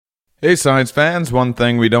Hey, science fans, one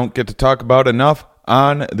thing we don't get to talk about enough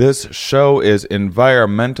on this show is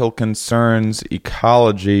environmental concerns,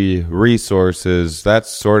 ecology, resources, that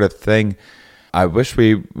sort of thing. I wish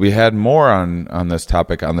we had more on this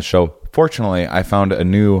topic on the show. Fortunately, I found a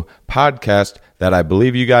new podcast that I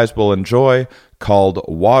believe you guys will enjoy called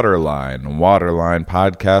Waterline. Waterline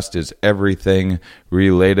podcast is everything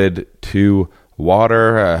related to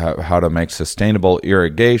water, how to make sustainable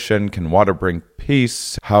irrigation. Can water bring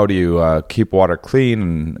peace? How do you keep water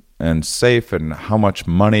clean and safe? And how much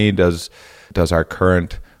money does our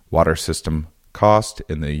current water system cost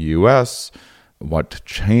in the U.S.? What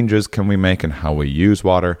changes can we make in how we use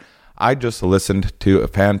water? I just listened to a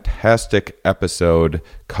fantastic episode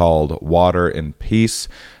called Water and Peace,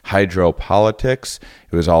 Hydropolitics.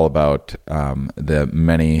 It was all about the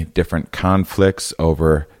many different conflicts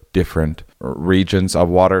over different regions of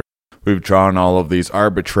water. We've drawn all of these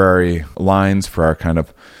arbitrary lines for our kind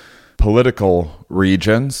of political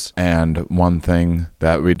regions, and one thing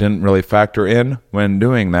that we didn't really factor in when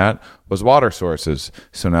doing that was water sources.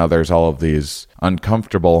 So now there's all of these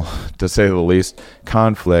uncomfortable, to say the least,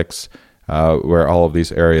 conflicts where all of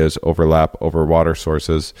these areas overlap over water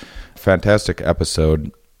sources. Fantastic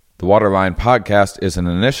episode. The Waterline podcast is an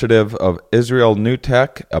initiative of Israel New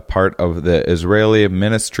Tech, a part of the Israeli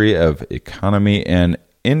Ministry of Economy and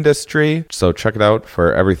Industry. So check it out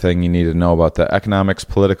for everything you need to know about the economics,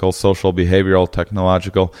 political, social, behavioral,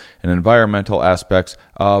 technological, and environmental aspects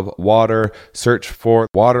of water. Search for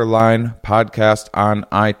Waterline podcast on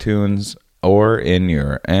iTunes or in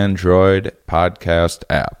your Android podcast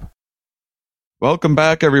app. Welcome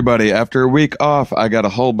back, everybody. After a week off, I got a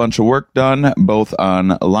whole bunch of work done, both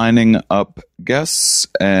on lining up guests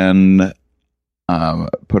and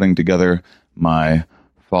putting together my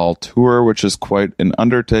fall tour, which is quite an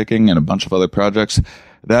undertaking, and a bunch of other projects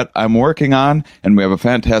that I'm working on. And we have a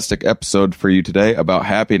fantastic episode for you today about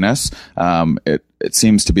happiness. It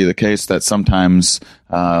seems to be the case that sometimes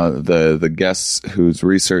the guests whose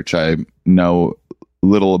research I know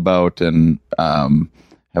little about and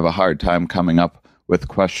have a hard time coming up with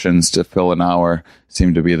questions to fill an hour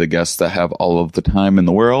seem to be the guests that have all of the time in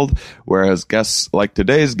the world, whereas guests like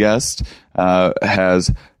today's guest has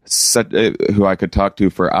who I could talk to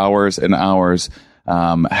for hours and hours,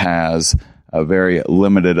 has a very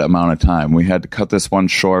limited amount of time. We had to cut this one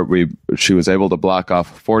short. She was able to block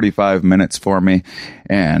off 45 minutes for me,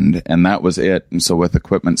 and that was it. And so with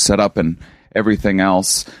equipment set up and everything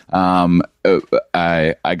else, I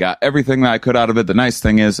got everything that I could out of it. The nice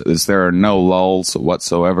thing is there are no lulls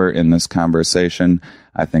whatsoever in this conversation.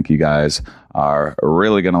 I think you guys are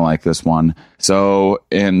really going to like this one. So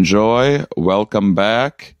enjoy, welcome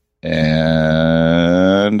back,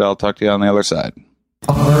 and I'll talk to you on the other side.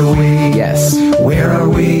 Are we? Yes. Where are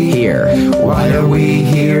we? Here. Why are we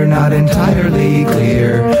here? Not entirely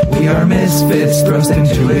clear. We are misfits thrust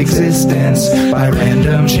into existence by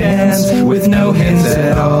random chance, with no hints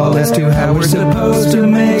at all as to how we're supposed to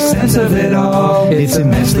make sense of it all. It's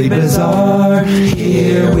immensely bizarre.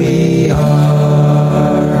 Here we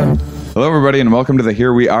are. Hello, everybody, and welcome to the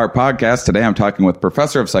Here We Are podcast. Today I'm talking with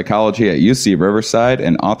Professor of Psychology at UC Riverside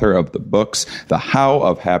and author of the books The How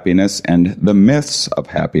of Happiness and The Myths of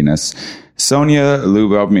Happiness, Sonja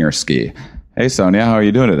Lyubomirsky. Hey, Sonja, how are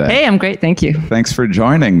you doing today? Hey, I'm great, thank you. Thanks for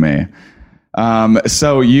joining me.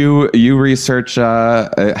 So you research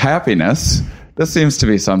happiness. This seems to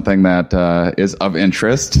be something that is of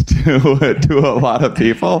interest to a lot of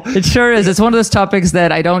people. It sure is. It's one of those topics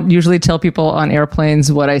that I don't usually tell people on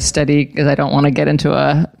airplanes what I study, because I don't want to get into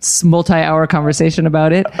a multi-hour conversation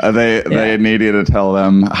about it. They need you to tell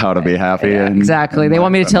them how to be happy. Yeah, exactly. They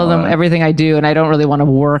want me to tell them everything I do, and I don't really want to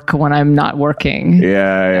work when I'm not working.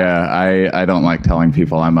 Yeah. I don't like telling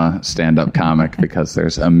people I'm a stand-up comic because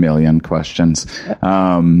there's a million questions.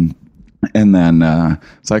 And then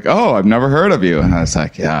it's like, oh, I've never heard of you. And I was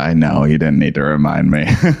like, yeah, I know. You didn't need to remind me.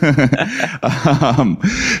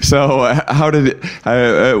 So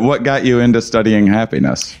what got you into studying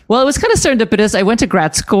happiness? Well, it was kind of serendipitous. I went to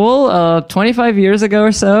grad school 25 years ago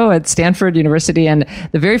or so at Stanford University. And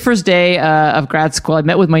the very first day of grad school, I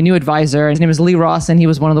met with my new advisor. His name is Lee Ross, and he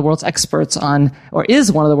was one of the world's experts on, or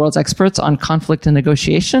is one of the world's experts on conflict and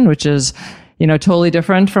negotiation, which is totally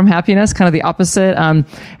different from happiness, kind of the opposite. And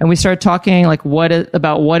we started talking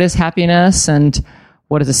about what is happiness and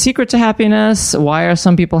what is the secret to happiness? Why are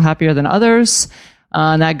some people happier than others?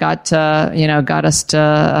 And that got us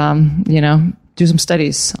to, do some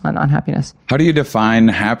studies on happiness. How do you define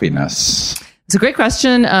happiness? It's a great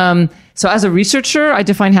question. So as a researcher, I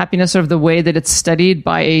define happiness sort of the way that it's studied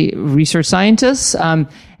by research scientists. And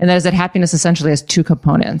that is that happiness essentially has two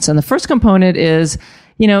components. And the first component is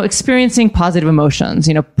experiencing positive emotions,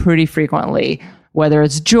 pretty frequently, whether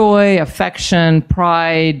it's joy, affection,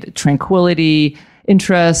 pride, tranquility,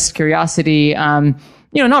 interest, curiosity.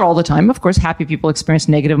 Not all the time. Of course, happy people experience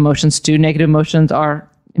negative emotions too. Negative emotions are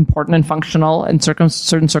important and functional in certain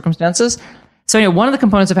circumstances. So, one of the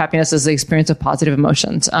components of happiness is the experience of positive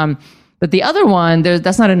emotions. But the other one,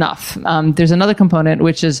 that's not enough. There's another component,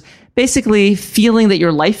 which is basically feeling that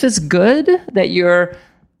your life is good, that you're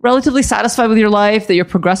relatively satisfied with your life, that you're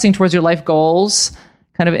progressing towards your life goals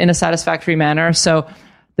kind of in a satisfactory manner. So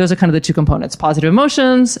those are kind of the two components, positive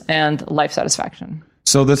emotions and life satisfaction.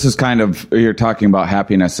 So this is kind of, you're talking about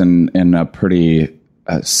happiness in a pretty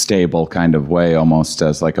stable kind of way, almost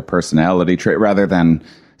as like a personality trait, rather than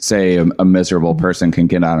say a miserable person can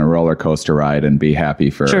get on a roller coaster ride and be happy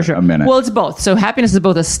for Sure. a minute. Well, it's both. So happiness is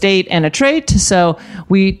both a state and a trait. So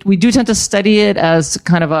we do tend to study it as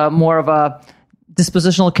kind of more of a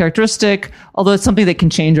dispositional characteristic, although it's something that can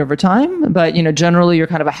change over time. But, generally you're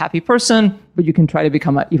kind of a happy person, but you can try to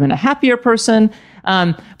become even a happier person.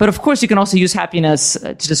 But of course you can also use happiness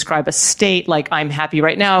to describe a state, like I'm happy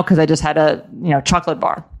right now because I just had a, chocolate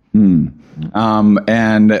bar.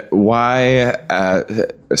 And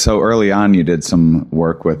why, so early on you did some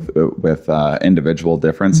work with individual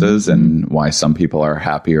differences and why some people are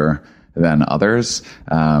happier than others.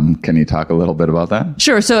 Can you talk a little bit about that?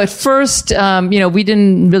 Sure. So at first, we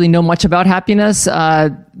didn't really know much about happiness.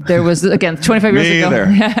 There was, again, 25 years ago.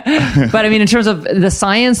 Me either. But in terms of the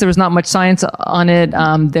science, there was not much science on it.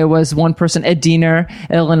 There was one person, Ed Diener,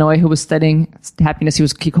 at Illinois, who was studying happiness.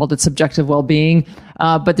 He called it subjective well-being.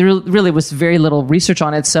 But there really was very little research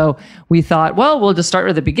on it. So we thought, well, we'll just start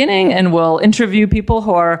with the beginning and we'll interview people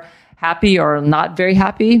who are happy or not very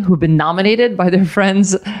happy, who've been nominated by their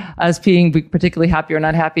friends as being particularly happy or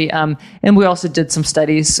not happy. And we also did some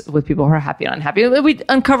studies with people who are happy and unhappy. We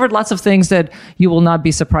uncovered lots of things that you will not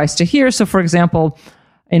be surprised to hear. So, for example,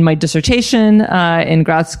 in my dissertation in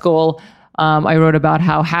grad school, I wrote about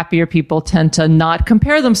how happier people tend to not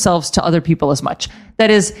compare themselves to other people as much. That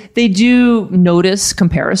is, they do notice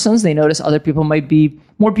comparisons. They notice other people might be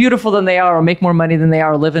more beautiful than they are, or make more money than they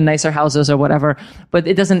are, or live in nicer houses or whatever. But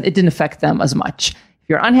it didn't affect them as much. If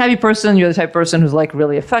you're an unhappy person, you're the type of person who's like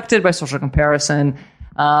really affected by social comparison.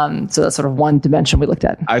 So that's sort of one dimension we looked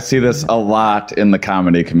at. I see this a lot in the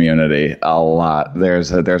comedy community. A lot.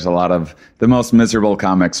 There's a lot of the most miserable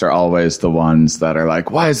comics are always the ones that are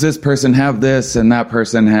like, why does this person have this and that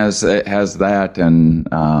person has that? And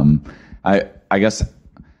I guess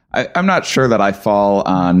I'm not sure that I fall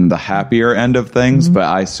on the happier end of things, but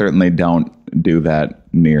I certainly don't do that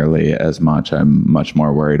nearly as much. I'm much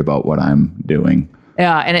more worried about what I'm doing.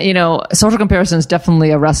 Yeah. And, social comparison is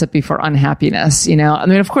definitely a recipe for unhappiness.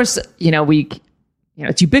 Of course,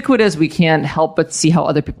 it's ubiquitous. We can't help but see how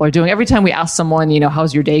other people are doing. Every time we ask someone,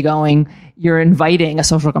 how's your day going? You're inviting a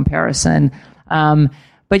social comparison.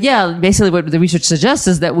 But yeah, basically what the research suggests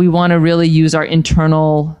is that we want to really use our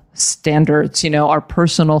internal standards, our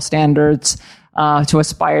personal standards, to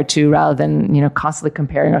aspire to, rather than, constantly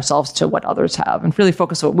comparing ourselves to what others have, and really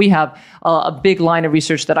focus on what we have. A big line of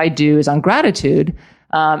research that I do is on gratitude.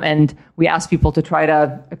 And we ask people to try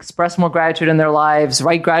to express more gratitude in their lives,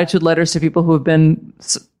 write gratitude letters to people who have been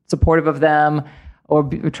supportive of them, or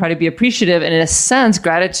try to be appreciative. And in a sense,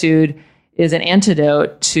 gratitude is an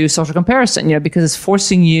antidote to social comparison, because it's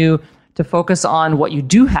forcing you to focus on what you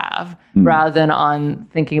do have rather than on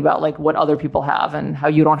thinking about like what other people have and how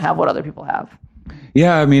you don't have what other people have.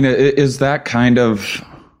 Yeah.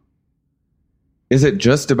 Is it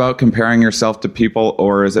just about comparing yourself to people,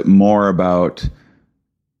 or is it more about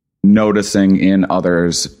noticing in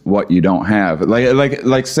others what you don't have?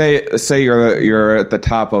 Like say you're at the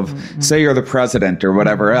top of, say you're the president or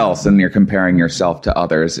whatever else, and you're comparing yourself to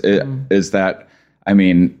others. Is that,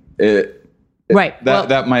 right.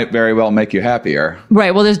 That might very well make you happier.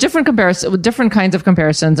 Right. Well, there's different kinds of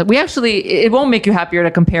comparisons. It won't make you happier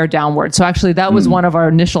to compare downward. So actually that was one of our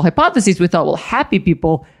initial hypotheses. We thought, well, happy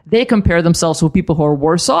people, they compare themselves with people who are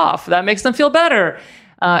worse off. That makes them feel better.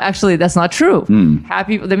 Actually, that's not true.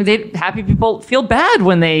 Happy people feel bad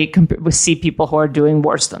when they see people who are doing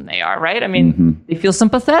worse than they are, right? They feel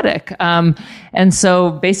sympathetic. And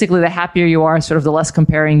so basically the happier you are, sort of the less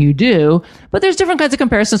comparing you do. But there's different kinds of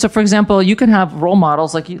comparisons. So for example, you can have role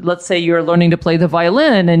models, like let's say you're learning to play the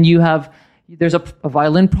violin and there's a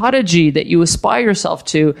violin prodigy that you aspire yourself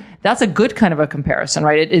to. That's a good kind of a comparison,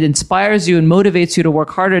 right? It inspires you and motivates you to work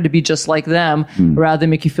harder to be just like them, rather than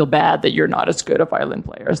make you feel bad that you're not as good a violin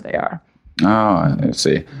player as they are. Oh, I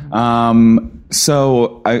see.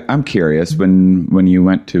 So I'm curious, when you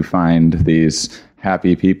went to find these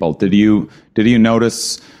happy people, did you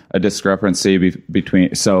notice a discrepancy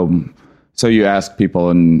between, so you ask people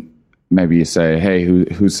and maybe you say, hey,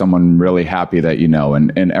 who's someone really happy that you know?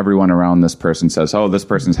 And everyone around this person says, oh, this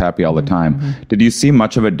person's happy all the time. Mm-hmm. Did you see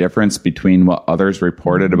much of a difference between what others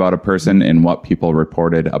reported about a person and what people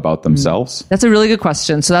reported about themselves? That's a really good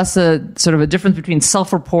question. So that's the sort of a difference between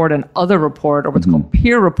self-report and other report, or what's called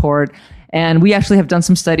peer report. And we actually have done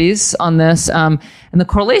some studies on this. And the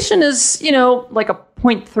correlation is, like a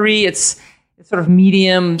 0.3. It's sort of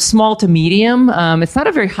medium, small to medium. It's not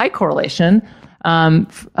a very high correlation.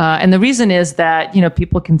 And the reason is that,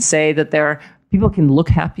 people can say that people can look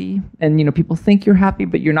happy and, people think you're happy,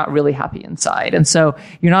 but you're not really happy inside. And so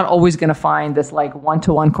you're not always going to find this like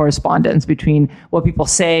one-to-one correspondence between what people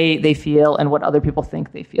say they feel and what other people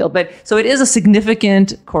think they feel. But so it is a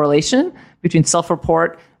significant correlation between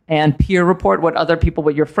self-report and peer report, what other people,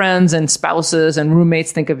 what your friends and spouses and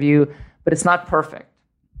roommates think of you, but it's not perfect.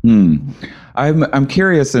 I'm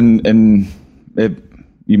curious, and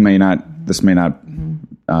this may not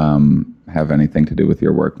have anything to do with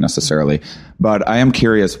your work necessarily, but I am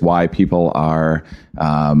curious why people are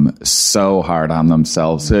so hard on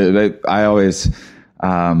themselves. I always,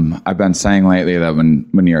 I've been saying lately that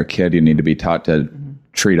when you're a kid, you need to be taught to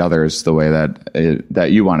treat others the way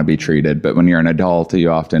that you want to be treated. But when you're an adult,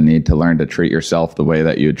 you often need to learn to treat yourself the way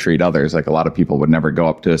that you treat others. Like a lot of people would never go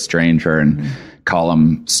up to a stranger and call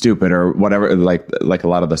them stupid or whatever, like a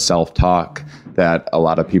lot of the self-talk that a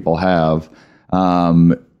lot of people have.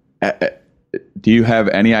 Do you have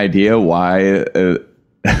any idea why,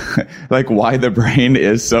 why the brain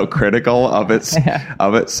is so critical of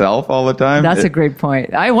itself all the time? That's a great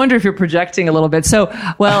point. I wonder if you're projecting a little bit. So,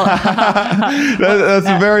 well, that's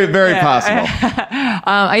very, very possible.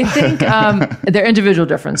 I think there are individual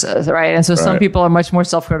differences, right? And so some people are much more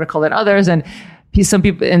self-critical than others, and some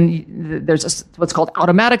people, and there's what's called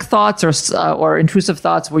automatic thoughts or intrusive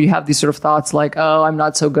thoughts, where you have these sort of thoughts like, oh, I'm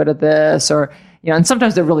not so good at this, or, and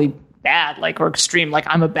sometimes they're really bad, or extreme, like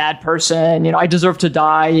I'm a bad person, I deserve to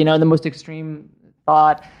die, the most extreme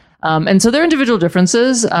thought. And so there are individual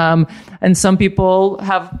differences. And some people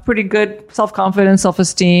have pretty good self-confidence,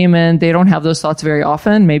 self-esteem, and they don't have those thoughts very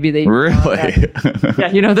often. Maybe they really,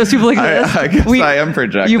 those people like this. I guess I am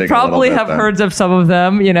projecting. You probably have heard of some of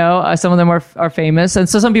them. Some of them are famous, and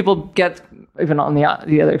so some people get even on the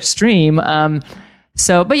other extreme.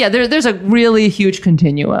 But yeah, there's a really huge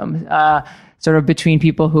continuum, sort of between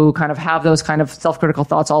people who kind of have those kind of self-critical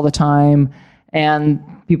thoughts all the time, and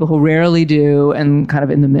people who rarely do, and kind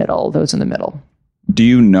of in the middle, those in the middle. Do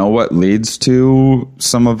you know what leads to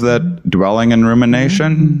some of that dwelling and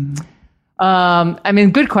rumination?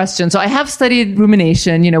 Good question. So I have studied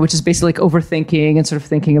rumination, which is basically like overthinking and sort of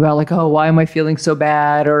thinking about like, oh, why am I feeling so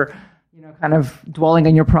bad? Or, kind of dwelling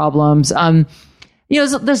on your problems.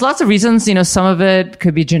 There's lots of reasons, some of it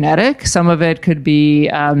could be genetic. Some of it could be,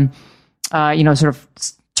 sort of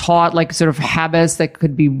taught, like sort of habits that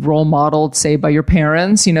could be role modeled, say, by your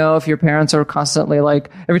parents. If your parents are constantly like,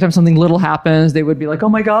 every time something little happens, they would be like, oh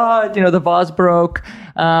my God, the vase broke.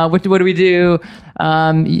 What do we do?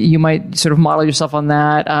 You might sort of model yourself on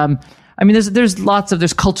that.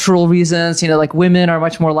 There's cultural reasons, like women are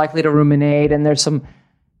much more likely to ruminate, and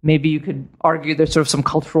maybe you could argue there's sort of some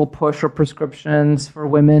cultural push or prescriptions for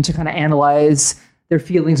women to kind of analyze their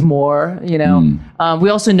feelings more, We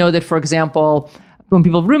also know that, for example, when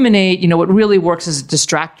people ruminate, what really works is to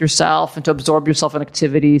distract yourself and to absorb yourself in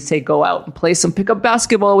activities. Say, go out and play some pickup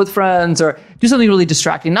basketball with friends, or do something really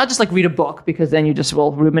distracting. Not just like read a book, because then you just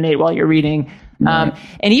will ruminate while you're reading. And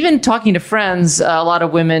even talking to friends, a lot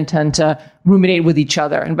of women tend to ruminate with each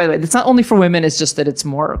other. And by the way, it's not only for women; it's just that it's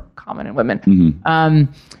more common in women.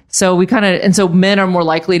 So men are more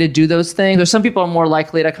likely to do those things, or some people are more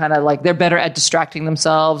likely to kind of like, they're better at distracting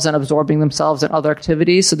themselves and absorbing themselves in other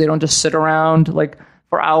activities, so they don't just sit around like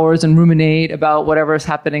for hours and ruminate about whatever is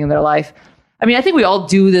happening in their life. I think we all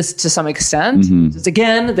do this to some extent. Just,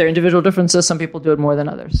 again, there are individual differences. Some people do it more than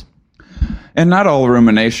others. And not all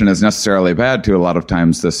rumination is necessarily bad too. A lot of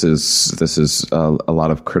times this is a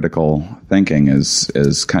lot of critical thinking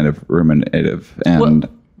is kind of ruminative. And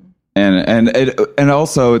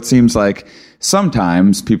also it seems like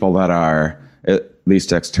sometimes people that are, at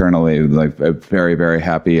least externally, like very, very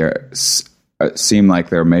happy, seem like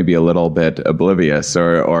they're maybe a little bit oblivious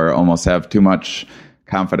or almost have too much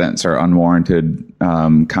confidence or unwarranted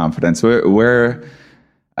confidence. How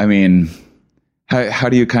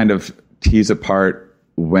do you kind of tease apart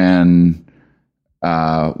when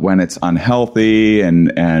it's unhealthy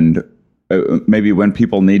and maybe when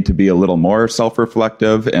people need to be a little more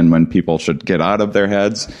self-reflective and when people should get out of their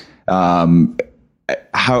heads? How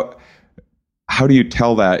how do you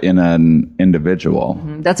tell that in an individual?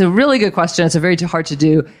 That's a really good question. It's a very hard to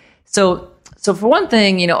do. So for one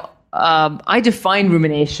thing, I define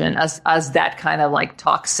rumination as that kind of like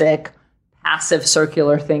toxic, passive,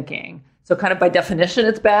 circular thinking. So kind of by definition,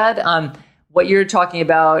 it's bad. What you're talking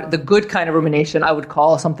about, the good kind of rumination, I would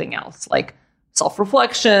call something else, like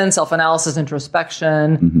self-reflection, self-analysis,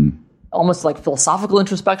 introspection, almost like philosophical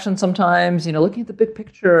introspection sometimes, looking at the big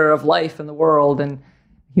picture of life and the world and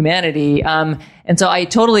humanity. And so I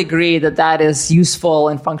totally agree that is useful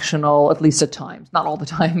and functional, at least at times. Not all the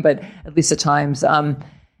time, but at least at times.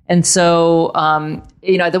 And so,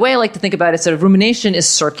 the way I like to think about it, sort of rumination is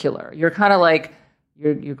circular. You're kind of like,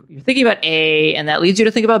 you're thinking about A, and that leads you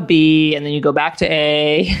to think about B, and then you go back to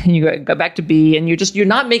A, and you go back to B, and you're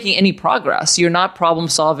not making any progress. You're not problem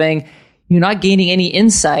solving. You're not gaining any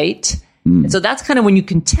insight. And so that's kind of when you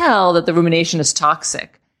can tell that the rumination is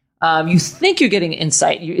toxic. You think you're getting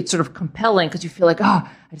insight. It's sort of compelling because you feel like, I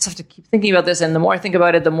just have to keep thinking about this. And the more I think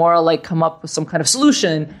about it, the more I'll like come up with some kind of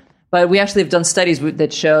solution. But we actually have done studies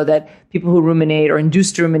that show that people who ruminate or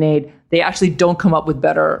induce to ruminate, they actually don't come up with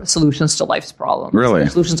better solutions to life's problems. Really? Their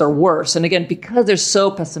solutions are worse. And again, because they're so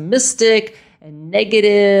pessimistic and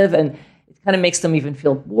negative, and it kind of makes them even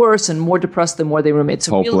feel worse and more depressed the more they ruminate.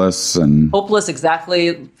 So hopeless,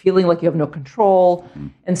 exactly. Feeling like you have no control.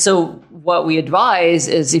 And so what we advise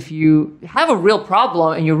is if you have a real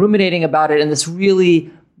problem and you're ruminating about it in this really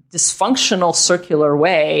dysfunctional circular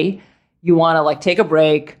way, you want to like take a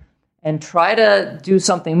break and try to do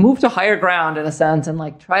something, move to higher ground in a sense, and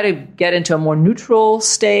like try to get into a more neutral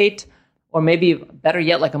state, or maybe better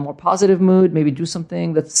yet, like a more positive mood, maybe do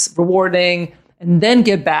something that's rewarding, and then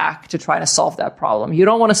get back to trying to solve that problem. You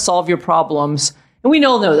don't want to solve your problems. And we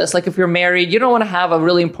all know this, like if you're married, you don't want to have a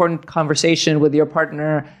really important conversation with your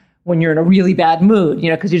partner when you're in a really bad mood,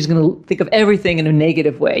 because you're just going to think of everything in a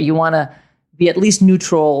negative way. You want to be at least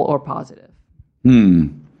neutral or positive.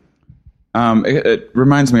 It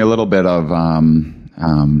reminds me a little bit of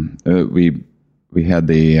we had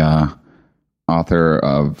the author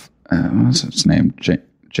of what's his name,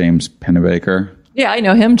 James Pennebaker. Yeah, I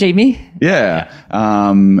know him, Jamie. Yeah,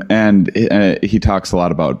 and he talks a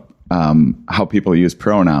lot about how people use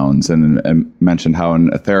pronouns, and mentioned how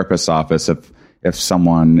in a therapist's office, if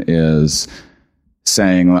someone is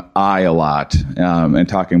saying I a lot and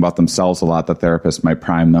talking about themselves a lot, the therapist might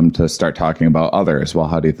prime them to start talking about others. Well,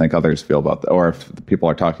 how do you think others feel about that? Or if the people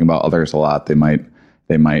are talking about others a lot, they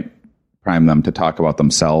might prime them to talk about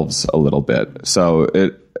themselves a little bit. So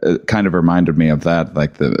it kind of reminded me of that,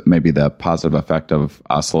 like maybe the positive effect of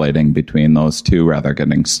oscillating between those two rather than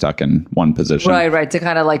getting stuck in one position. Right. To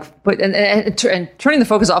kind of like put and turning the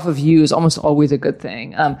focus off of you is almost always a good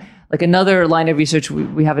thing. Like another line of research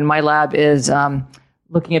we have in my lab is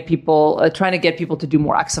looking at people, trying to get people to do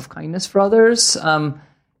more acts of kindness for others. And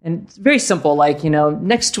it's very simple, like,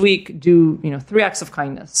 next week do, 3 acts of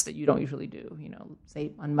kindness that you don't usually do,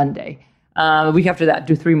 say on Monday. A week after that,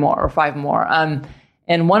 do 3 more or 5 more.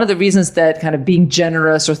 And one of the reasons that kind of being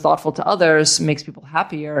generous or thoughtful to others makes people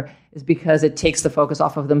happier is because it takes the focus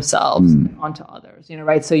off of themselves and onto others,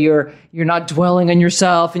 right? So you're not dwelling on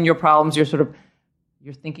yourself and your problems.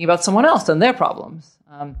 You're thinking about someone else and their problems.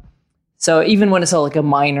 So even when it's like a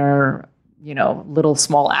minor, little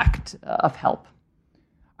small act of help.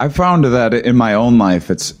 I found that in my own life,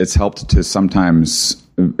 it's helped to sometimes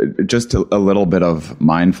just a little bit of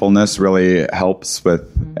mindfulness really helps with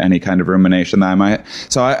any kind of rumination that I might.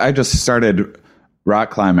 So I just started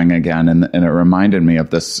rock climbing again, and it reminded me of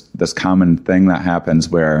this common thing that happens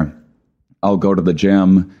where I'll go to the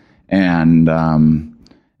gym and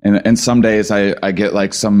some days I get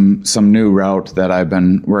like some new route that I've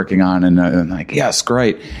been working on, and I'm like, yes,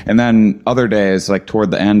 great. And then other days, like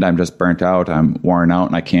toward the end, I'm just burnt out, I'm worn out,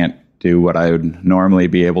 and I can't do what I would normally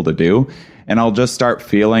be able to do. And I'll just start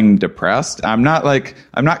feeling depressed. I'm not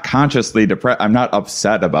consciously depressed. I'm not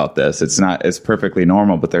upset about this. It's perfectly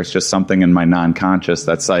normal, but there's just something in my non-conscious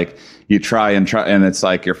that's like, you try, and it's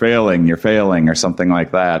like, you're failing, or something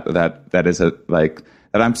like that. That is that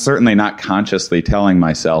I'm certainly not consciously telling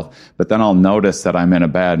myself, but then I'll notice that I'm in a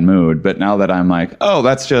bad mood. But now that I'm like, oh,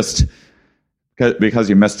 that's just because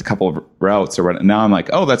you missed a couple of routes or what. Now I'm like,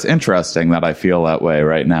 oh, that's interesting that I feel that way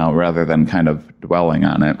right now, rather than kind of dwelling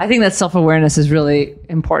on it. I think that self-awareness is really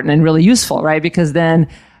important and really useful, right? Because then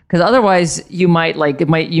Because otherwise you might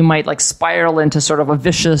spiral into sort of a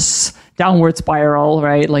vicious downward spiral,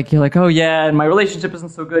 right? Like you're like, oh yeah, and my relationship isn't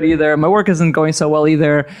so good either. My work isn't going so well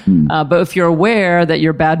either. But if you're aware that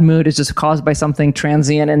your bad mood is just caused by something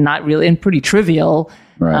transient and not really, and pretty trivial.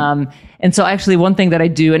 Right. And so actually one thing that I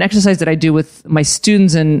do, an exercise that I do with my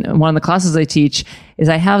students in one of the classes I teach is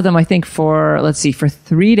I have them, I think for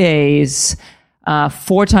 3 days,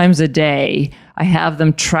 4 times a day, I have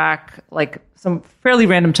them track like some fairly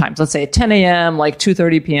random times. Let's say at 10 a.m., like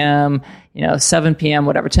 2:30 p.m., 7 p.m.,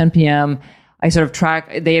 whatever, 10 p.m. I sort of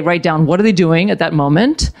track, they write down what are they doing at that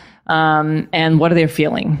moment, and what are they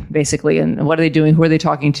feeling, basically, and what are they doing, who are they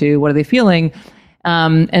talking to, what are they feeling,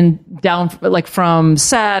 and down like from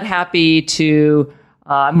sad, happy to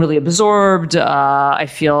I'm really absorbed, I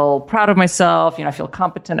feel proud of myself, I feel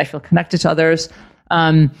competent, I feel connected to others.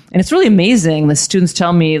 And it's really amazing. The students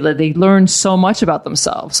tell me that they learn so much about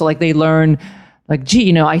themselves. So like they learn like,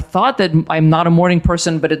 gee, I thought that I'm not a morning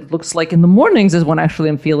person, but it looks like in the mornings is when actually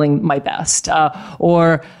I'm feeling my best.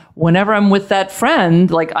 Or whenever I'm with that friend,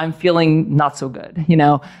 like I'm feeling not so good,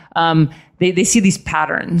 they see these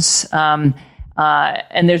patterns. And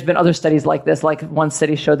there's been other studies like this. Like one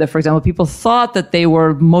study showed that, for example, people thought that they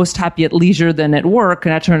were most happy at leisure than at work.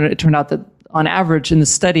 And it turned out that on average in the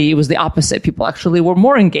study, it was the opposite. People actually were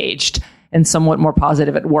more engaged and somewhat more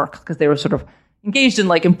positive at work because they were sort of engaged in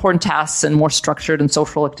like important tasks and more structured and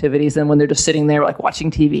social activities than when they're just sitting there like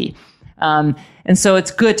watching TV. And so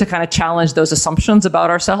it's good to kind of challenge those assumptions about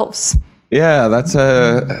ourselves. Yeah, that's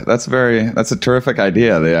a terrific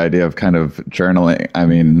idea. The idea of kind of journaling. I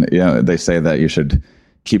mean, they say that you should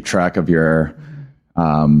keep track of your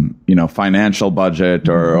financial budget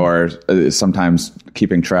or sometimes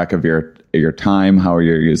keeping track of your time, how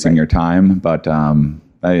you're using your time. But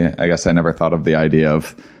I guess I never thought of the idea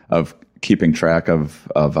of keeping track of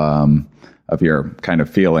your kind of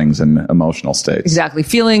feelings and emotional states. Exactly.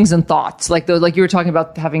 Feelings and thoughts. Like you were talking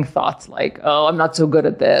about having thoughts like, oh, I'm not so good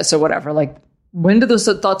at this or whatever. Like, when do those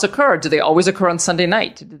thoughts occur? Do they always occur on Sunday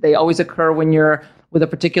night? Do they always occur when you're with a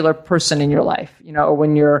particular person in your life, or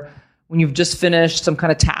when you've just finished some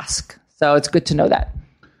kind of task? So it's good to know that.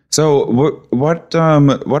 So what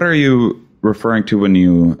are you referring to when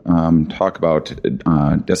you talk about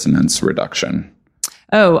dissonance reduction?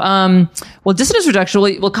 Well, dissonance reduction,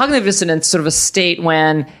 well, cognitive dissonance is sort of a state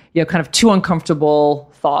when you have kind of two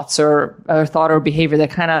uncomfortable thoughts or thought or behavior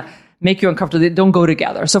that kind of make you uncomfortable. They don't go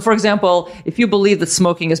together. So, for example, if you believe that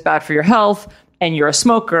smoking is bad for your health and you're a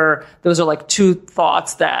smoker, those are like two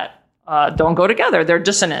thoughts that don't go together. They're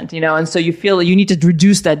dissonant, and so you feel you need to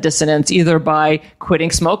reduce that dissonance either by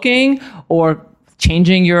quitting smoking or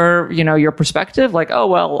changing your perspective. Like, oh,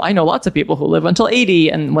 well, I know lots of people who live until 80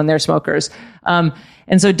 and when they're smokers.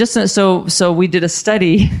 And so dissonance. So we did a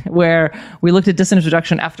study where we looked at dissonance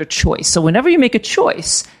reduction after choice. So whenever you make a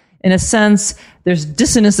choice, in a sense, there's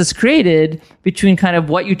dissonance that's created between kind of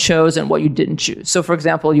what you chose and what you didn't choose. So, for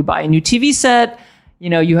example, you buy a new TV set.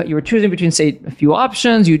 You were choosing between, say, a few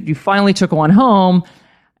options. You finally took one home,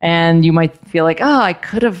 and you might feel like,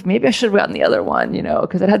 maybe I should have gotten the other one,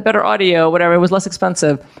 because it had better audio, whatever. It was less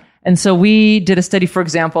expensive. And so we did a study, for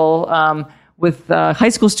example, with high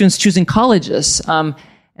school students choosing colleges,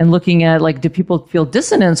 and looking at, like, do people feel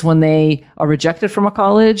dissonance when they are rejected from a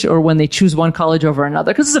college or when they choose one college over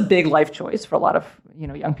another? Because it's a big life choice for a lot of,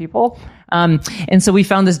 young people. And so we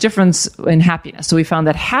found this difference in happiness. So we found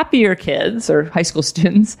that happier kids or high school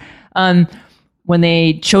students, when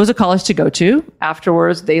they chose a college to go to,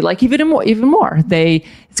 afterwards, they like even more.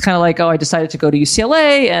 It's kind of like, I decided to go to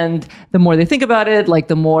UCLA. And the more they think about it, like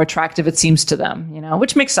the more attractive it seems to them,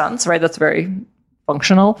 which makes sense, right? That's very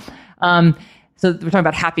functional. So we're talking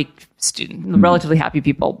about happy students, relatively happy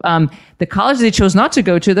people. The college they chose not to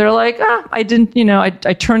go to, they're like, I didn't,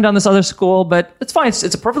 I turned down this other school, but it's fine.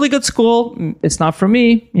 It's a perfectly good school. It's not for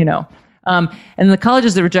me, And the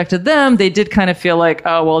colleges that rejected them, they did kind of feel like,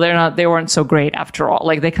 they weren't so great after all.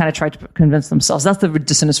 Like they kind of tried to convince themselves. That's the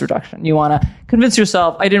dissonance reduction. You want to convince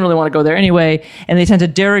yourself, I didn't really want to go there anyway. And they tend to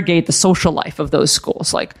derogate the social life of those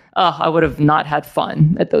schools. Like, I would have not had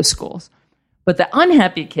fun at those schools. But the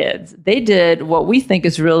unhappy kids, they did what we think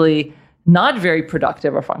is really not very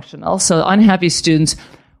productive or functional. So unhappy students,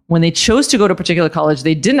 when they chose to go to a particular college,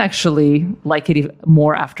 they didn't actually like it even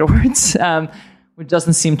more afterwards, which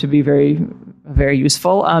doesn't seem to be very, very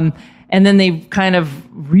useful. And then they kind of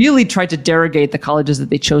really tried to derogate the colleges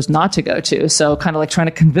that they chose not to go to. So kind of like trying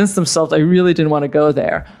to convince themselves, I really didn't want to go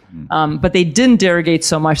there. But they didn't derogate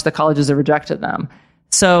so much the colleges that rejected them.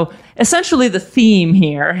 So essentially the theme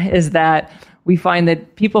here is that we find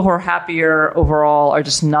that people who are happier overall are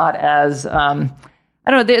just not as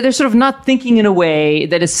I don't know, they're sort of not thinking in a way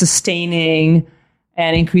that is sustaining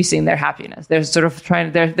and increasing their happiness. They're sort of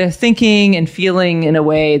they're thinking and feeling in a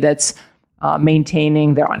way that's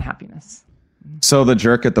maintaining their unhappiness. So the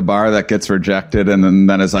jerk at the bar that gets rejected and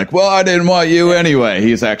then is like, well, I didn't want you anyway.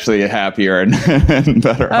 He's actually happier and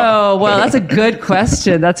better off. Oh, well, that's a good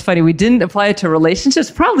question. That's funny. We didn't apply it to relationships.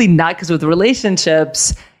 Probably not, because with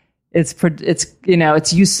relationships, it's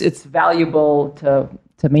valuable to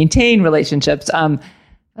maintain relationships.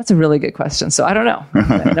 That's a really good question. So I don't know.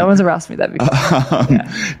 No one's ever asked me that before.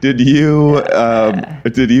 Did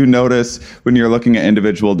you notice when you're looking at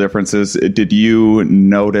individual differences? Did you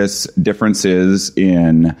notice differences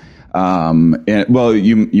in? Well,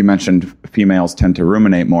 you mentioned females tend to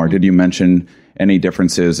ruminate more. Did you mention any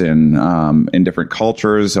differences in different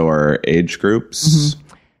cultures or age groups? Mm-hmm.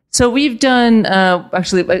 So we've done,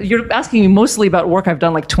 actually, you're asking me mostly about work I've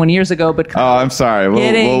done like 20 years ago, but I'm sorry.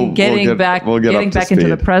 Getting back into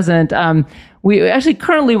the present. We actually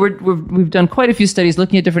currently we've done quite a few studies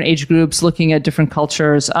looking at different age groups, looking at different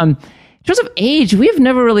cultures. In terms of age, we've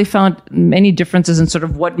never really found many differences in sort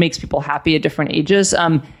of what makes people happy at different ages.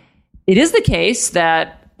 It is the case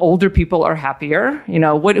that older people are happier. You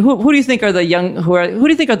know, who do you think are the who do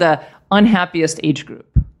you think are the unhappiest age group?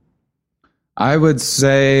 I would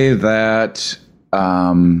say that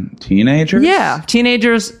teenagers. Yeah,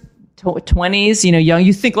 teenagers, 20s, young.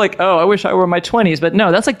 You think like, oh, I wish I were in my 20s. But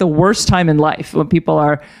no, that's like the worst time in life when people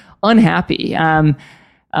are unhappy. They're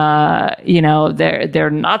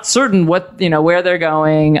not certain where they're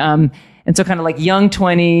going. And so kind of like young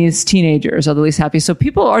 20s, teenagers are the least happy. So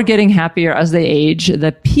people are getting happier as they age.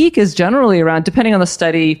 The peak is generally around, depending on the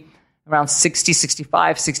study, around 60,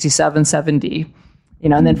 65, 67, 70.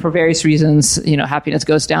 And then for various reasons, happiness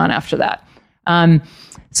goes down after that.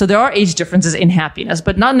 So there are age differences in happiness,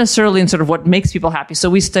 but not necessarily in sort of what makes people happy. So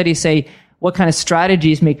we study, say, what kind of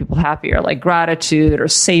strategies make people happier, like gratitude or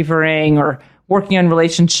savoring or working on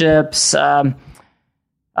relationships,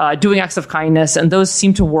 doing acts of kindness. And those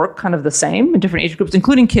seem to work kind of the same in different age groups,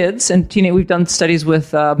 including kids. And we've done studies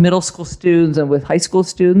with middle school students and with high school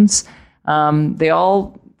students.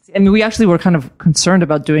 We actually were kind of concerned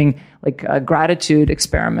about doing like gratitude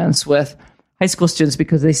experiments with high school students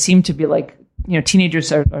because they seem to be like,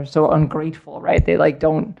 teenagers are so ungrateful, right? They like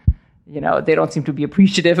don't seem to be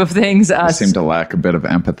appreciative of things. They seem to lack a bit of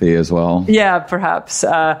empathy as well. Yeah, perhaps.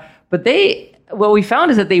 But what we found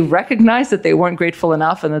is that they recognized that they weren't grateful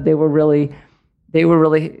enough and that they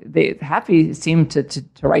happy seemed to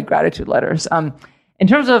write gratitude letters. In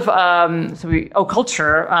terms of,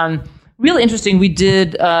 culture, really interesting. We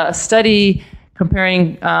did a study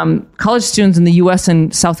comparing college students in the U.S.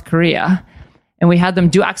 and South Korea, and we had them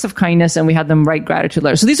do acts of kindness and we had them write gratitude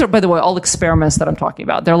letters. So these are, by the way, all experiments that I'm talking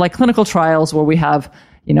about. They're like clinical trials where we have,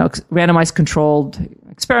 randomized controlled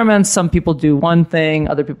experiments. Some people do one thing,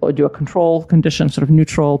 other people do a control condition, sort of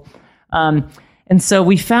neutral. And so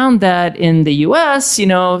we found that in the U.S.,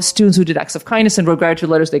 students who did acts of kindness and wrote gratitude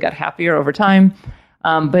letters, they got happier over time.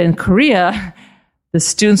 But in Korea, the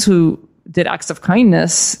students who did acts of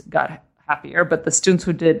kindness got happier, but the students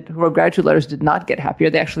who wrote gratitude letters did not get happier.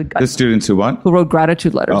 They actually got... The students who what? Who wrote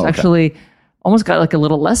gratitude letters actually almost got like a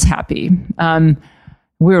little less happy.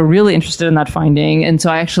 We were really interested in that finding. And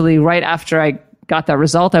so I actually, right after I got that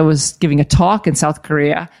result, I was giving a talk in South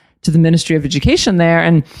Korea to the Ministry of Education there.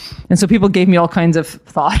 And so people gave me all kinds of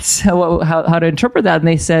thoughts, how to interpret that. And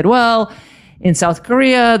they said, well, in South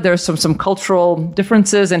Korea, there's some cultural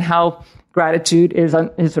differences in how gratitude is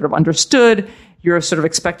sort of understood. You're sort of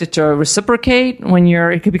expected to reciprocate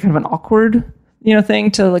it could be kind of an awkward, thing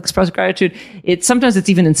to express gratitude. Sometimes it's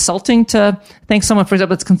even insulting to thank someone. For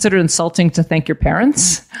example, it's considered insulting to thank your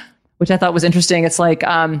parents, which I thought was interesting. It's like,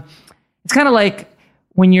 it's kind of like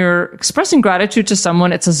when you're expressing gratitude to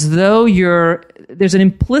someone, it's as though there's an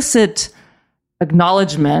implicit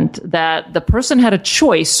acknowledgement that the person had a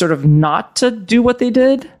choice sort of not to do what they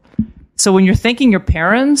did. So when you're thanking your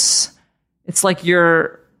parents, it's like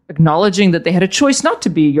you're acknowledging that they had a choice not to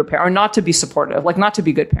be your parent, or not to be supportive, like not to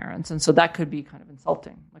be good parents. And so that could be kind of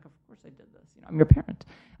insulting. Like, of course I did this. I'm your parent.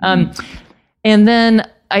 And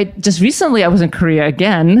then I was in Korea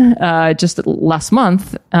again, just last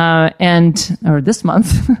month, or this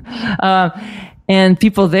month. And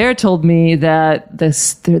people there told me that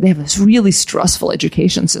they have this really stressful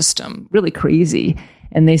education system, really crazy.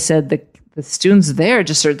 And they said the students there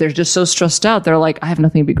they're just so stressed out. They're like, I have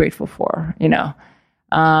nothing to be grateful for,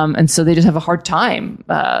 and so they just have a hard time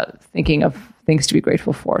thinking of things to be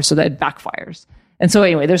grateful for. So that backfires. And so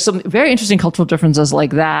anyway, there's some very interesting cultural differences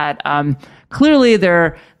like that. Clearly,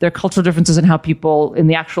 there are cultural differences in how in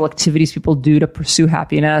the actual activities people do to pursue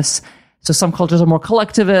happiness. So some cultures are more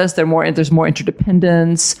collectivist. There's more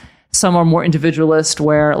interdependence. Some are more individualist,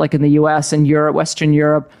 where like in the US and Europe, Western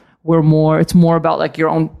Europe, it's more about like your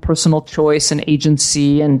own personal choice and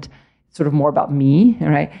agency and sort of more about me,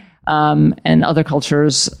 right? And other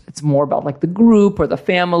cultures, it's more about like the group or the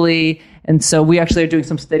family. And so we actually are doing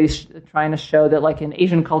some studies trying to show that like in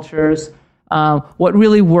Asian cultures, what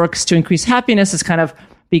really works to increase happiness is kind of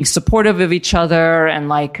being supportive of each other and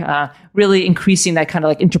like really increasing that kind of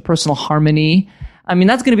like interpersonal harmony. I mean,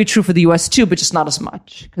 that's going to be true for the US too, but just not as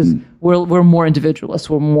much because we're more individualist.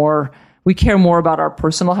 We care more about our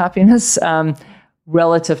personal happiness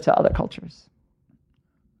relative to other cultures.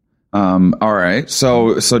 All right.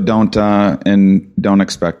 So don't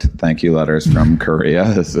expect thank you letters from Korea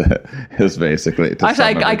is basically.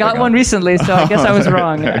 Actually, I got one recently, so I guess I was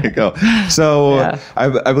wrong. There you go. So yeah.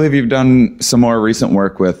 I believe you've done some more recent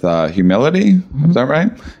work with humility. Mm-hmm. Is that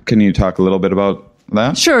right? Can you talk a little bit about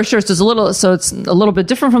that? Sure. So it's a little bit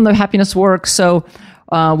different from the happiness work. So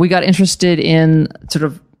we got interested in sort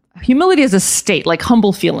of humility as a state, like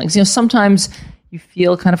humble feelings. Sometimes you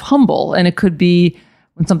feel kind of humble, and it could be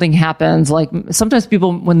when something happens, like sometimes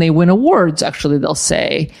people, when they win awards, actually, they'll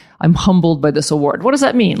say, I'm humbled by this award. What does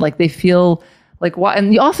that mean? Like they feel like, why?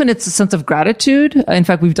 And often it's a sense of gratitude. In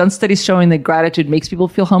fact, we've done studies showing that gratitude makes people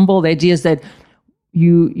feel humble. The idea is that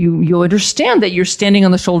you understand that you're standing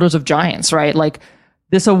on the shoulders of giants, right? Like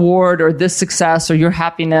this award or this success or your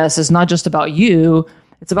happiness is not just about you.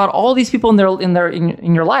 It's about all these people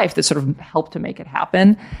in your life that sort of help to make it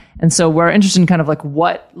happen. And so we're interested in kind of like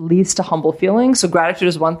what leads to humble feelings. So gratitude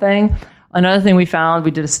is one thing. Another thing we found,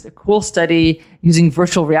 we did a cool study using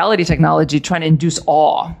virtual reality technology, trying to induce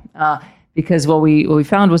awe. Because what we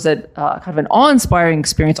found was that kind of an awe-inspiring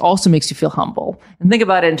experience also makes you feel humble. And think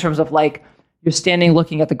about it in terms of like, you're standing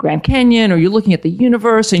looking at the Grand Canyon or you're looking at the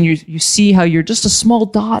universe and you see how you're just a small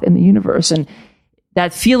dot in the universe. And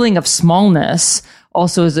that feeling of smallness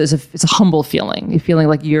also is a humble feeling. You're feeling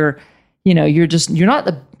like you're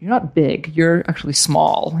not big. You're actually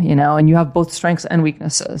small, and you have both strengths and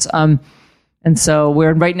weaknesses. And so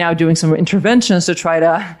we're right now doing some interventions to try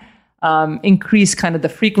to increase kind of the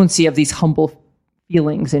frequency of these humble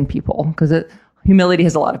feelings in people, because humility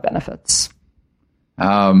has a lot of benefits.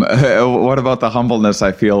 What about the humbleness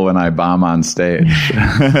I feel when I bomb on stage?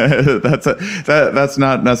 That's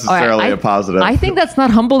not necessarily a positive. I think that's not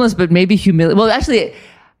humbleness, but maybe humility. Well, actually,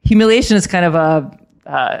 humiliation is kind of a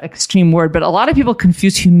extreme word, but a lot of people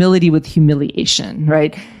confuse humility with humiliation,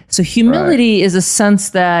 right? So humility is a sense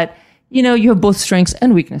that, you have both strengths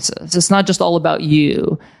and weaknesses. It's not just all about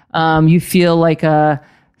you. You feel like a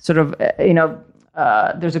sort of,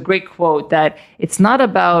 there's a great quote that it's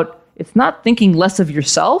not thinking less of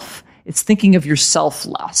yourself, it's thinking of yourself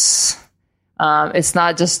less. It's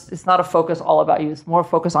not a focus all about you, it's more a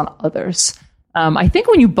focus on others. I think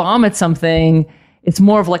when you bomb at something, it's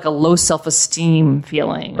more of like a low self-esteem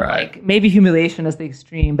feeling. Right. Like maybe humiliation is the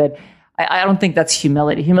extreme, but I don't think that's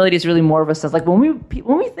humility. Humility is really more of a sense, like when we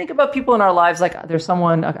think about people in our lives, like there's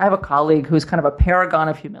someone, I have a colleague who's kind of a paragon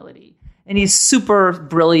of humility, and he's super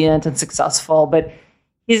brilliant and successful, but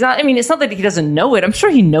he's not, it's not that he doesn't know it. I'm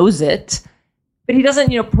sure he knows it, but he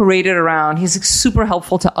doesn't, parade it around. He's super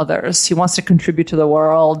helpful to others. He wants to contribute to the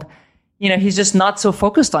world. He's just not so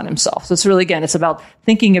focused on himself. So it's really, again, it's about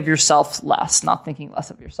thinking of yourself less, not thinking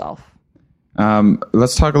less of yourself.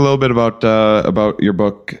 Let's talk a little bit about your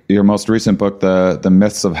book, your most recent book, the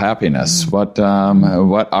Myths of Happiness. What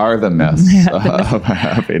are the myths of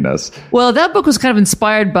happiness? Well, that book was kind of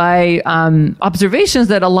inspired by observations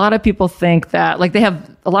that a lot of people think that, like,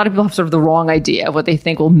 a lot of people have sort of the wrong idea of what they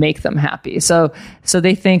think will make them happy. So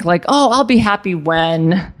they think like, oh, I'll be happy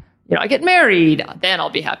when I get married, then I'll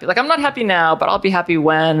be happy. Like, I'm not happy now, but I'll be happy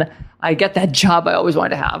when I get that job I always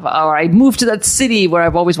wanted to have, or I move to that city where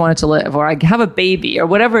I've always wanted to live, or I have a baby, or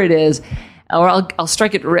whatever it is, or I'll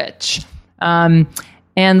strike it rich. And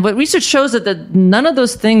what research shows that none of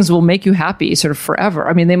those things will make you happy sort of forever.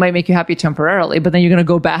 They might make you happy temporarily, but then you're going to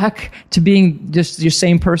go back to being just your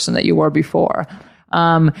same person that you were before.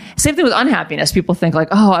 Same thing with unhappiness. People think like,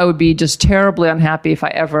 oh, I would be just terribly unhappy if I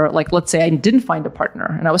ever, like, let's say I didn't find a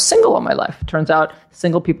partner and I was single all my life. It turns out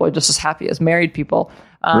single people are just as happy as married people.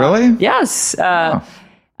 Really? Yes.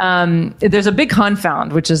 There's a big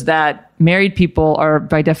confound, which is that married people are,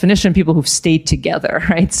 by definition, people who've stayed together,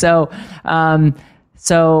 right? So,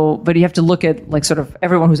 but you have to look at like sort of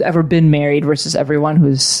everyone who's ever been married versus everyone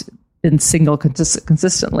who's been single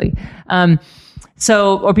consistently.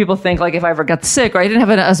 Or people think like if I ever got sick or I didn't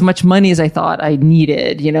have as much money as I thought I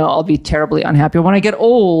needed, I'll be terribly unhappy. Or when I get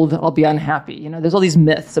old, I'll be unhappy. There's all these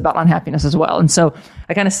myths about unhappiness as well. And so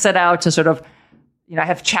I kind of set out to sort of, I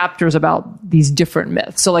have chapters about these different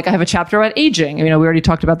myths. So like I have a chapter about aging. We already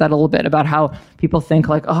talked about that a little bit, about how people think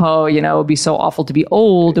like, oh, it would be so awful to be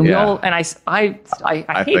old. And we all, and I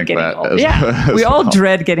hate getting old. We all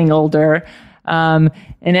dread getting older. But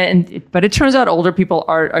it turns out older people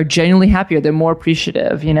are genuinely happier. They're more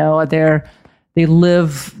appreciative. They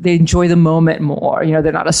enjoy the moment more.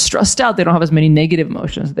 They're not as stressed out. They don't have as many negative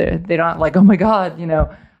emotions. They're not like, oh my God,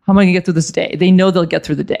 how am I going to get through this day? They know they'll get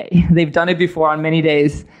through the day. They've done it before on many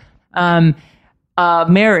days.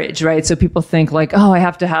 Marriage, right? So people think like, oh, I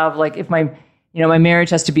have to have like, if my marriage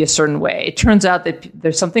has to be a certain way. It turns out that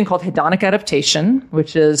there's something called hedonic adaptation,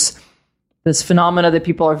 which is this phenomena that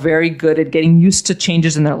people are very good at getting used to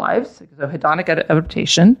changes in their lives. So hedonic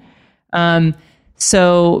adaptation.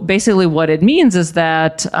 So basically what it means is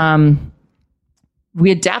that we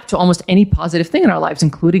adapt to almost any positive thing in our lives,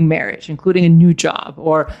 including marriage, including a new job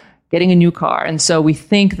or getting a new car. And so we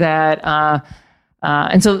think that,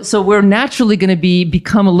 so we're naturally going to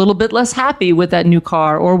become a little bit less happy with that new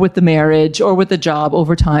car or with the marriage or with the job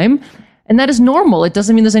over time. And that is normal. It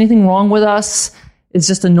doesn't mean there's anything wrong with us. It's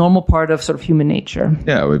just a normal part of sort of human nature.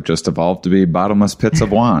 Yeah, we've just evolved to be bottomless pits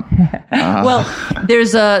of want. Well,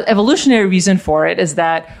 there's a evolutionary reason for it, is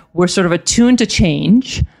that we're sort of attuned to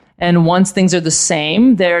change. And once things are the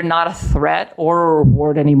same, they're not a threat or a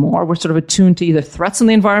reward anymore. We're sort of attuned to either threats in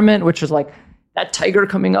the environment, which is like that tiger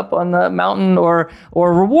coming up on the mountain, or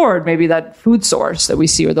reward, maybe that food source that we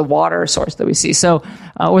see, or the water source that we see. So,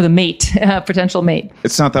 or the mate, potential mate.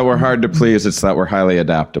 It's not that we're hard to please, it's that we're highly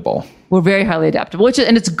adaptable. We're very highly adaptable,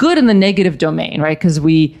 and it's good in the negative domain, right? Because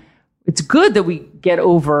it's good that we get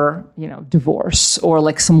over, divorce or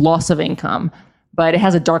like some loss of income, but it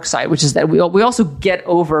has a dark side, which is that we also get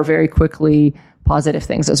over very quickly positive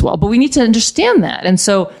things as well. But we need to understand that. And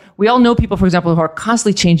so we all know people, for example, who are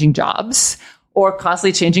constantly changing jobs or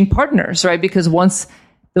constantly changing partners, right? Because once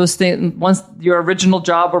your original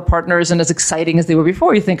job or partner isn't as exciting as they were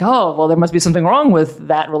before, you think, oh, well, there must be something wrong with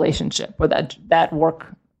that relationship or that work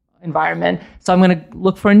environment. So I'm going to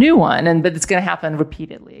look for a new one. But it's going to happen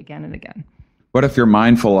repeatedly again and again. What if you're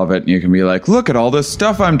mindful of it and you can be like, look at all this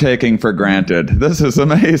stuff I'm taking for granted. This is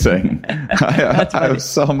amazing. I have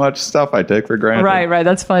so much stuff I take for granted. Right.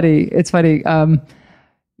 That's funny. It's funny.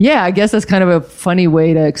 Yeah, I guess that's kind of a funny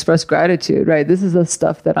way to express gratitude, right? This is the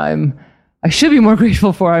stuff that I should be more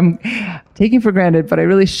grateful for. I'm taking for granted, but I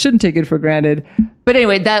really shouldn't take it for granted. But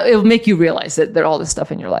anyway, that it'll make you realize that there's all this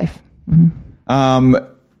stuff in your life. Mm-hmm.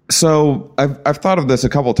 So I've thought of this a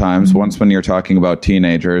couple times. Mm-hmm. Once when you're talking about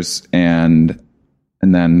teenagers, and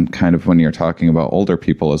then kind of when you're talking about older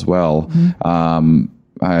people as well. Mm-hmm.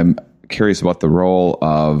 I'm curious about the role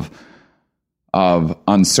of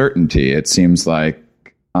uncertainty. It seems like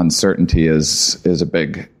uncertainty is a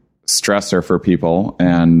big stressor for people,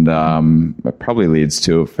 and it probably leads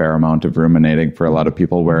to a fair amount of ruminating for a lot of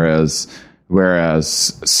people, whereas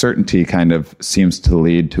certainty kind of seems to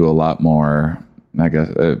lead to a lot more, I guess,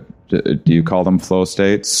 do you call them flow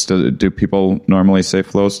states? Do people normally say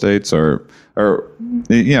flow states, or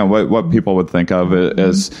what people would think of it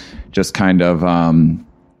as just kind of,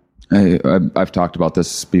 I've talked about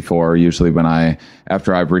this before, usually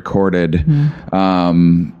after I've recorded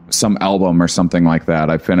some album or something like that,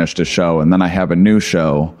 I finished a show and then I have a new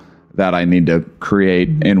show that I need to create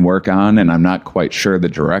and work on, and I'm not quite sure the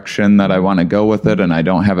direction that I want to go with it, and I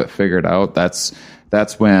don't have it figured out. That's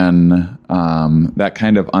when that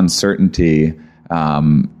kind of uncertainty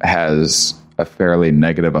has a fairly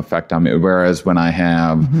negative effect on me. Whereas when I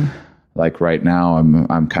have, like right now,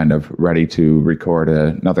 I'm kind of ready to record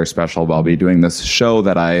another special. I'll be doing this show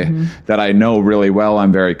that I know really well,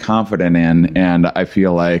 I'm very confident in, and I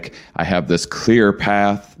feel like I have this clear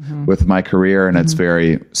path with my career, and it's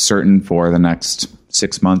very certain for the next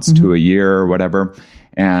 6 months to a year or whatever.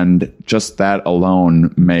 And just that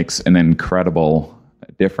alone makes an incredible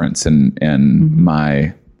difference in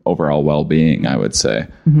my overall well-being, I would say.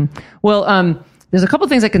 Well, there's a couple of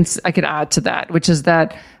things I could add to that, which is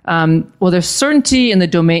that there's certainty in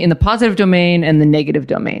the positive domain and the negative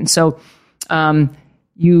domain. So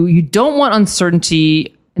you don't want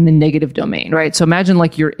uncertainty in the negative domain, right? So imagine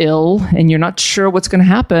like you're ill and you're not sure what's going to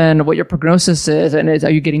happen, what your prognosis is, and are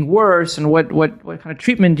you getting worse, and what kind of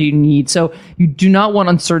treatment do you need? So you do not want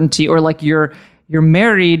uncertainty, or like you're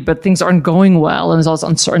married, but things aren't going well, and there's all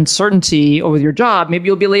this uncertainty over your job. Maybe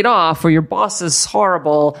you'll be laid off, or your boss is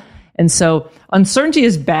horrible. And so uncertainty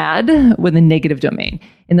is bad with the negative domain.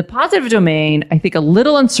 In the positive domain, I think a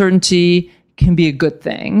little uncertainty can be a good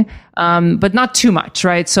thing, but not too much,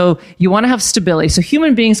 right? So you want to have stability. So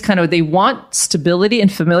human beings they want stability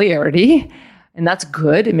and familiarity, and that's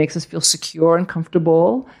good. It makes us feel secure and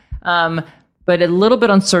comfortable. But a little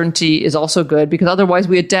bit uncertainty is also good because otherwise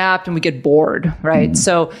we adapt and we get bored, right?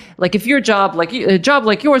 So like if your job, like a job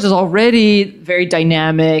like yours is already very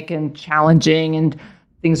dynamic and challenging and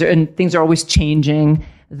things are always changing,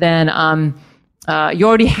 then you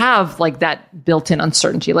already have like that built-in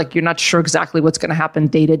uncertainty. Like you're not sure exactly what's going to happen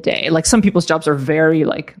day to day. Like some people's jobs are very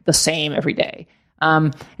like the same every day.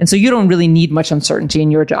 And so you don't really need much uncertainty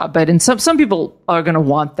in your job, but in some people are going to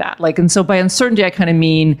want that. Like, and so by uncertainty, I kind of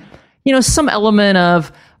mean, some element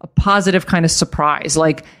of a positive kind of surprise,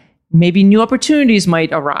 like maybe new opportunities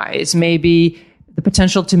might arise, maybe the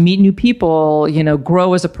potential to meet new people,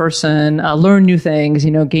 grow as a person, learn new things,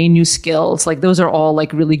 gain new skills. Like those are all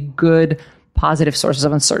like really good, positive sources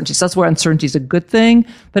of uncertainty. So that's where uncertainty is a good thing.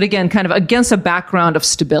 But again, kind of against a background of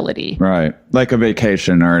stability. Right. Like a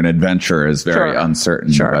vacation or an adventure is very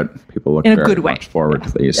uncertain, but people look in a very good way. much forward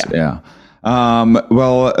to these. Yeah.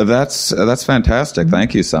 Well, that's fantastic.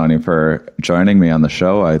 Thank you, Sonja, for joining me on the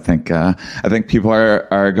show. I think people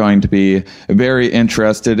are going to be very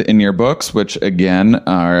interested in your books, which again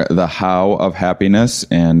are The How of Happiness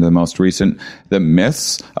and the most recent, The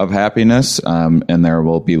Myths of Happiness. And there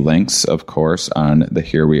will be links, of course, on the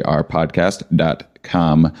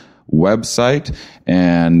HereWeArePodcast.com website.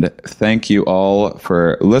 And thank you all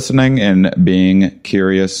for listening and being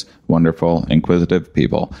curious, wonderful, inquisitive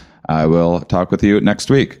people. I will talk with you next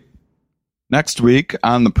week. Next week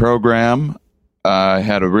on the program, I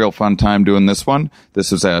had a real fun time doing this one.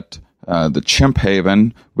 This is at the Chimp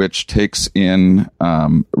Haven, which takes in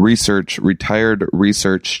retired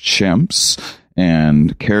research chimps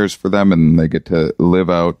and cares for them, and they get to live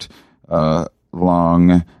out a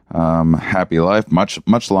long, happy life,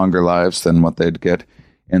 much longer lives than what they'd get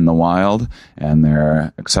in the wild, and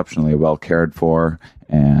they're exceptionally well cared for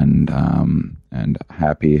and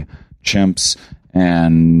happy chimps.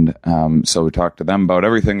 And so we talked to them about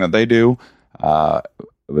everything that they do. It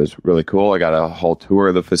was really cool. I got a whole tour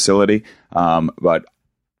of the facility. But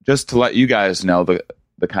just to let you guys know the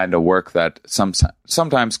kind of work that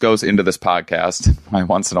sometimes goes into this podcast,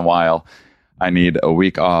 once in a while I need a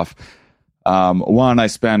week off. One, I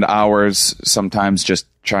spend hours sometimes just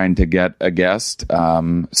trying to get a guest.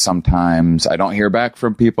 Sometimes I don't hear back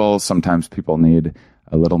from people. Sometimes people need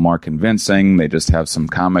a little more convincing. They just have some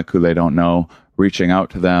comic who they don't know reaching out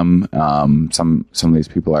to them. Some of these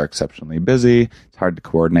people are exceptionally busy. It's hard to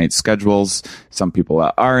coordinate schedules. Some people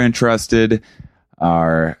that are interested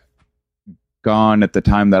are gone at the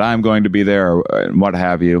time that I'm going to be there, or what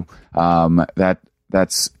have you.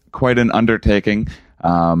 That's quite an undertaking.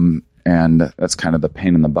 And that's kind of the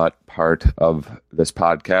pain in the butt part of this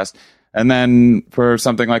podcast. And then for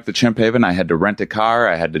something like the Chimp Haven, I had to rent a car.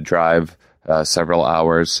 I had to drive several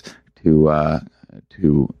hours to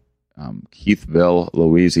Keithville,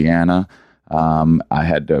 Louisiana. I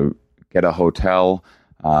had to get a hotel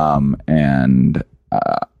and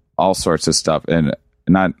all sorts of stuff, and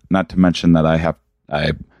not to mention that I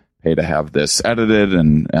pay to have this edited,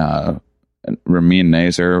 and Ramin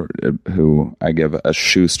Nazer, who I give a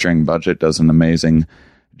shoestring budget, does an amazing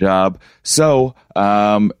job. So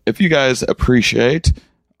if you guys appreciate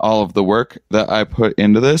all of the work that I put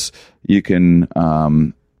into this, you can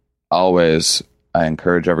I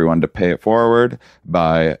encourage everyone to pay it forward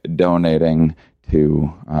by donating to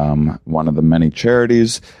one of the many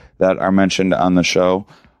charities that are mentioned on the show.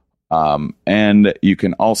 And you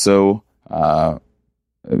can also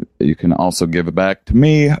give it back to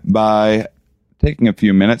me by taking a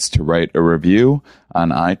few minutes to write a review on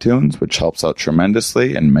iTunes, which helps out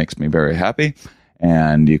tremendously and makes me very happy.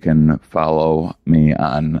 And you can follow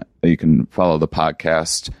the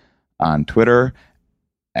podcast on Twitter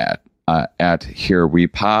at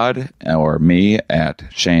HereWePod, or me at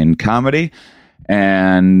Shane Comedy.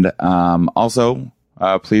 And also,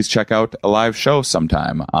 please check out a live show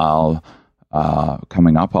sometime.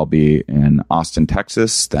 Coming up, I'll be in Austin,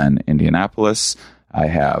 Texas, then Indianapolis. I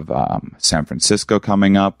have San Francisco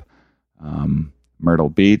coming up, Myrtle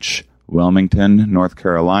Beach, Wilmington, North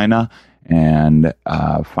Carolina, and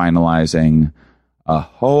finalizing a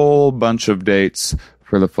whole bunch of dates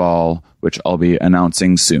for the fall, which I'll be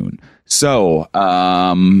announcing soon. So,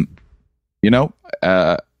 as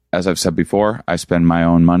I've said before, I spend my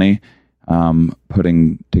own money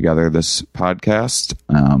putting together this podcast.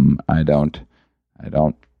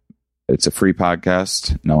 It's a free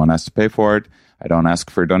podcast. No one has to pay for it. I don't ask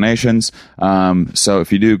for donations. So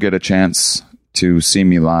if you do get a chance to see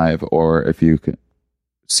me live, or if you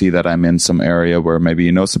see that I'm in some area where maybe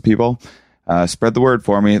you know some people, spread the word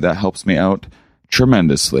for me. That helps me out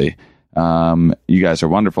tremendously. You guys are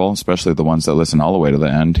wonderful, especially the ones that listen all the way to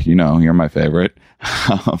the end. You're my favorite.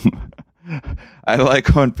 I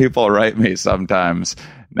like when people write me sometimes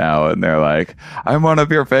now and they're like, I'm one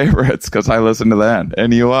of your favorites because I listen to that,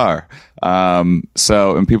 and you are. And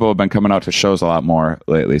people have been coming out to shows a lot more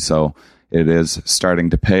lately, so it is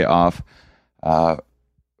starting to pay off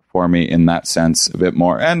for me in that sense a bit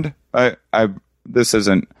more. And this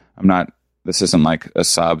isn't like a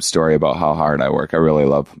sob story about how hard I work. I really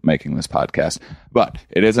love making this podcast, but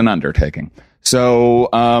it is an undertaking. So,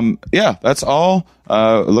 that's all.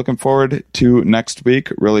 Looking forward to next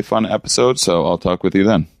week. Really fun episode. So I'll talk with you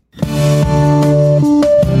then.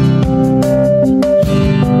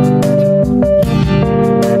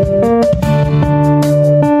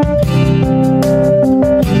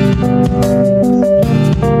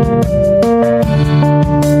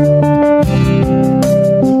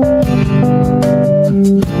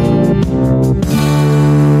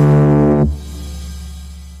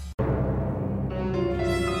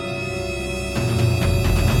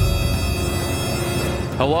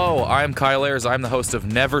 Hello, I'm Kyle Ayers. I'm the host of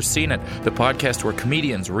Never Seen It, the podcast where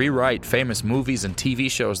comedians rewrite famous movies and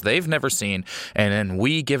TV shows they've never seen, and then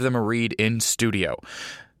we give them a read in studio.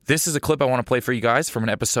 This is a clip I want to play for you guys from an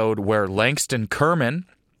episode where Langston Kerman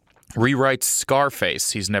rewrites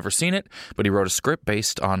Scarface. He's never seen it, but he wrote a script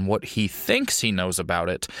based on what he thinks he knows about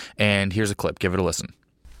it, and here's a clip. Give it a listen.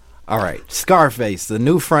 All right, Scarface, The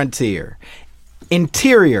New Frontier.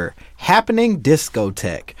 Interior, happening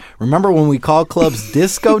discotheque. Remember when we called clubs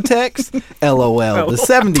discotheques? LOL. The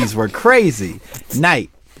 70s were crazy. Night.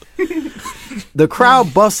 The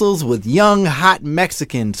crowd bustles with young, hot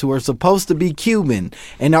Mexicans who are supposed to be Cuban,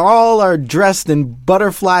 and all are dressed in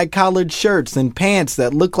butterfly collared shirts and pants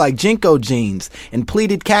that look like Jinko jeans, and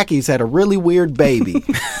pleated khakis had a really weird baby.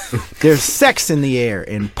 There's sex in the air,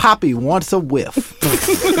 and Poppy wants a whiff.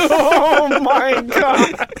 Oh my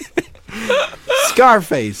God.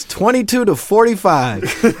 Scarface, 22 to 45.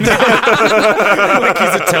 Like he's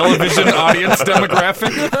a television audience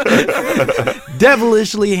demographic.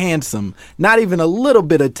 Devilishly handsome, not even a little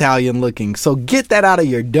bit Italian looking, so get that out of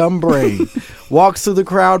your dumb brain. Walks through the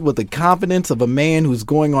crowd with the confidence of a man who's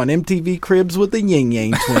going on MTV Cribs with the Yin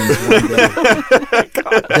Yang Twins one day.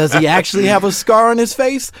 Does he actually have a scar on his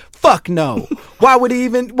face? Fuck no. Why would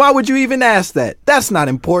you even ask that? That's not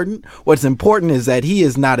important. What's important is that he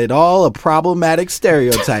is not at all a problematic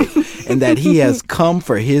stereotype and that he has come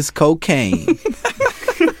for his cocaine.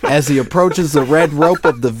 As he approaches the red rope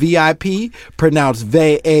of the VIP, pronounced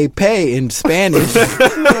VAP in Spanish,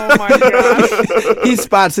 Oh my God. he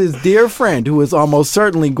spots his dear friend who is almost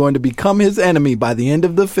certainly going to become his enemy by the end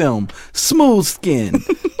of the film, Smooth Skin.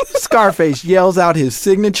 Scarface yells out his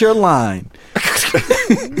signature line.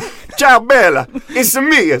 Ciao, Bella. It's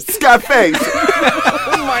me, Scarface.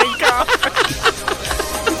 Oh my